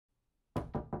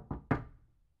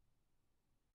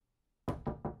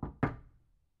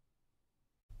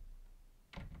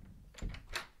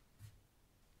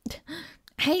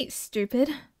Hey, stupid.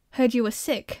 Heard you were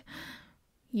sick.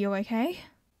 You okay?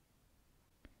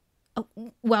 Oh,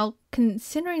 well,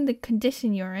 considering the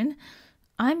condition you're in,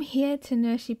 I'm here to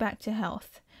nurse you back to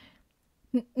health.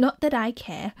 Not that I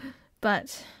care,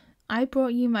 but I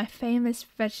brought you my famous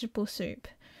vegetable soup.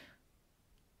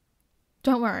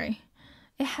 Don't worry,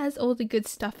 it has all the good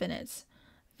stuff in it.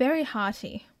 Very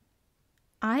hearty.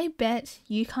 I bet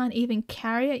you can't even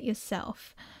carry it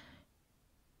yourself.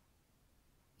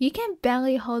 You can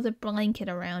barely hold a blanket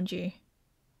around you.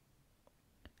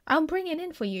 I'll bring it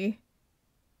in for you.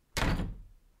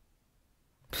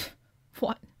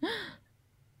 What?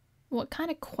 What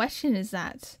kind of question is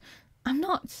that? I'm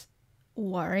not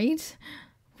worried.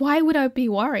 Why would I be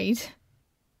worried?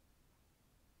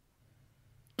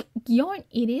 You're an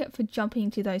idiot for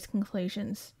jumping to those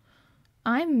conclusions.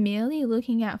 I'm merely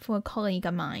looking out for a colleague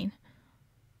of mine.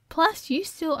 Plus, you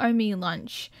still owe me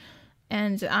lunch,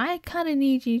 and I kinda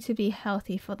need you to be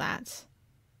healthy for that.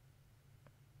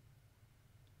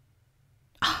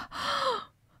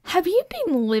 Have you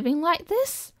been living like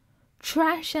this?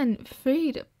 Trash and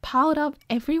food piled up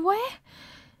everywhere?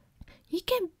 You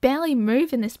can barely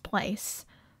move in this place.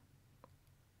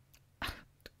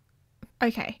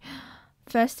 Okay,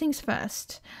 first things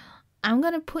first. I'm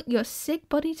gonna put your sick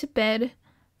body to bed,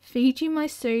 feed you my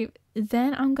soup,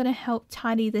 then I'm gonna help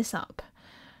tidy this up.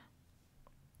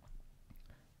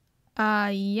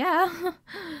 Yeah.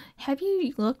 Have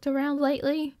you looked around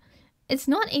lately? It's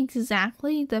not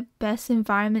exactly the best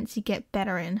environment to get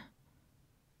better in.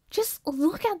 Just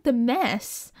look at the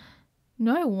mess.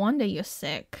 No wonder you're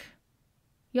sick.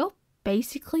 You're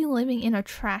basically living in a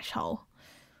trash hole.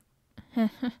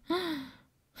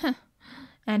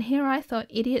 And here I thought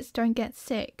idiots don't get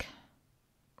sick.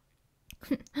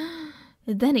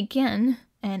 Then again,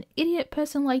 an idiot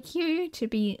person like you to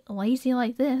be lazy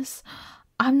like this,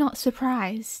 I'm not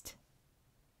surprised.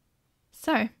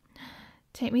 So,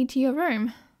 take me to your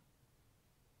room.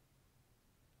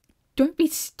 Don't be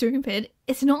stupid.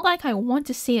 It's not like I want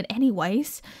to see it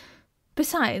anyways.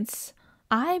 Besides,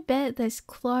 I bet there's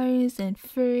clothes and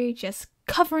food just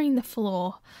covering the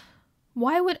floor.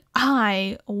 Why would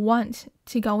I want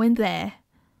to go in there?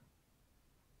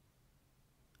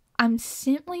 I'm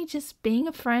simply just being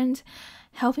a friend,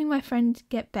 helping my friend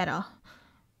get better.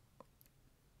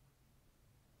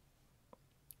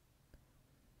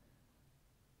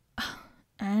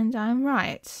 And I'm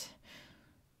right.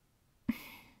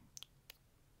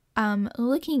 I'm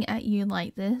looking at you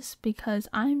like this because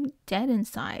I'm dead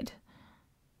inside.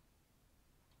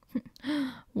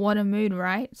 What a mood,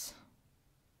 right?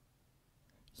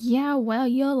 Yeah, well,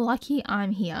 you're lucky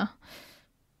I'm here.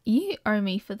 You owe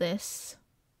me for this.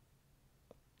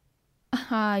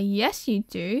 Yes you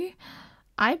do.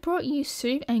 I brought you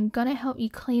soup and gonna help you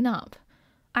clean up.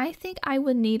 I think I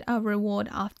would need a reward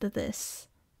after this.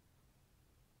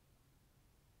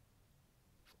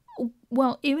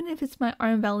 Well, even if it's my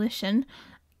own volition,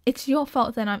 it's your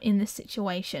fault that I'm in this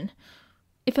situation.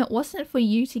 If it wasn't for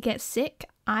you to get sick,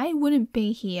 I wouldn't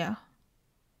be here.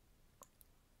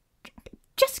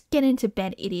 Just get into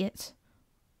bed, idiot.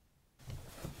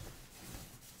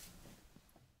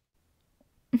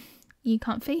 You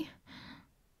comfy?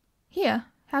 Here,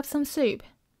 have some soup.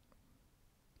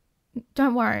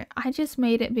 Don't worry, I just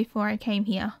made it before I came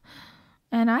here.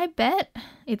 And I bet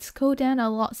it's cooled down a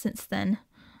lot since then.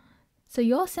 So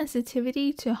your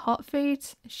sensitivity to hot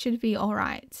foods should be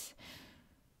alright.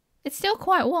 It's still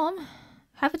quite warm.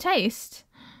 Have a taste.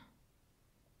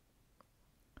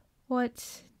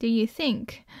 What do you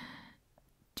think?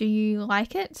 Do you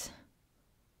like it?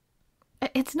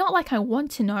 It's not like I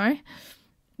want to know.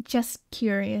 Just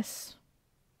curious.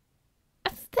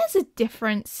 There's a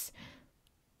difference.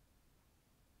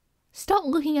 Stop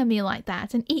looking at me like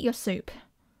that and eat your soup.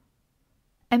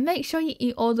 And make sure you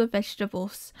eat all the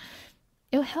vegetables.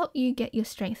 It'll help you get your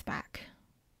strength back.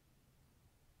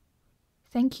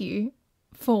 Thank you.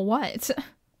 For what?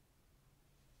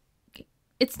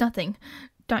 It's nothing.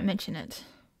 Don't mention it.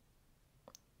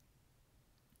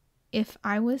 If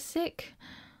I was sick,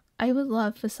 I would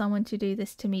love for someone to do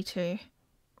this to me too.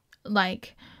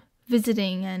 Like,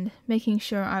 visiting and making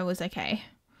sure I was okay.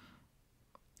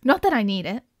 Not that I need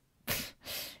it.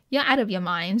 You're out of your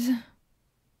mind.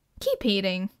 Keep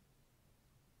eating.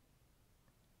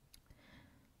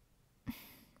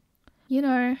 You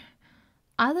know,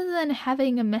 other than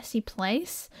having a messy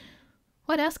place,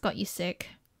 what else got you sick?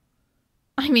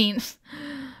 I mean,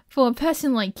 for a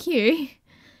person like you,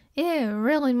 it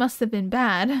really must have been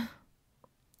bad.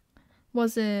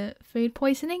 Was it food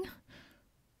poisoning?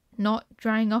 Not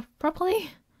drying off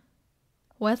properly?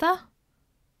 Weather?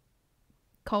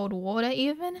 Cold water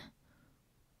even?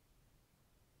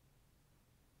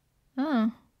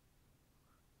 Oh.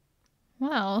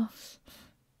 Well.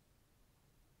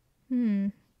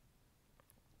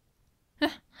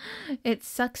 It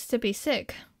sucks to be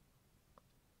sick.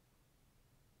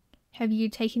 Have you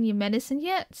taken your medicine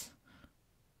yet?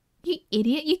 You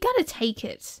idiot, you gotta take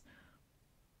it.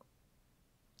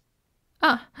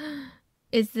 Ah,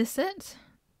 is this it?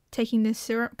 Taking the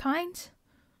syrup kind?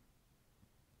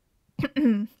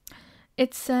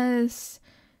 It says,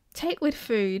 take with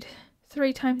food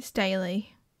 3 times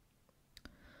daily.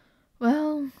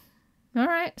 Well,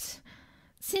 alright.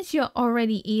 Since you're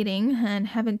already eating and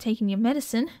haven't taken your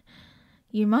medicine,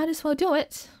 you might as well do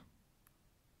it.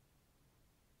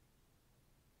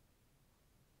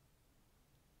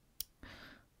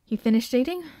 You finished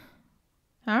eating?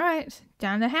 Alright,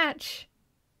 down the hatch.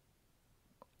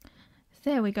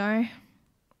 There we go.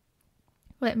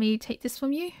 Let me take this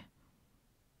from you.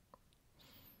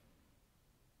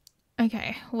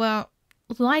 Okay, well,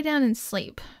 lie down and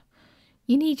sleep.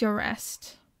 You need your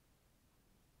rest.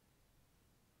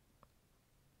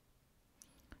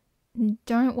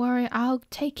 Don't worry, I'll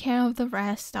take care of the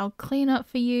rest. I'll clean up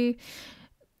for you.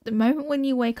 The moment when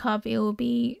you wake up, it will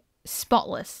be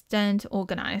spotless and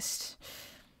organized.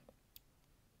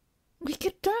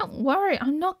 Don't worry,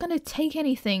 I'm not going to take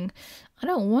anything. I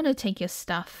don't want to take your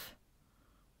stuff.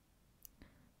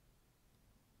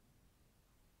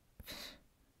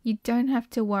 You don't have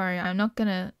to worry, I'm not going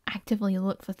to actively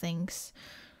look for things.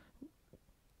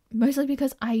 Mostly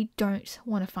because I don't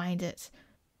want to find it.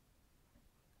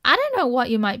 I don't know what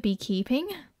you might be keeping.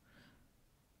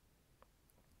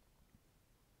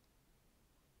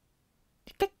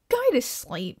 Go to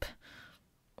sleep.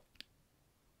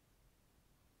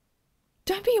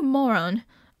 Don't be a moron.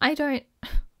 I don't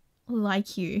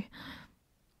like you.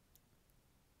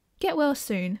 Get well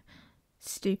soon,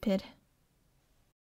 stupid.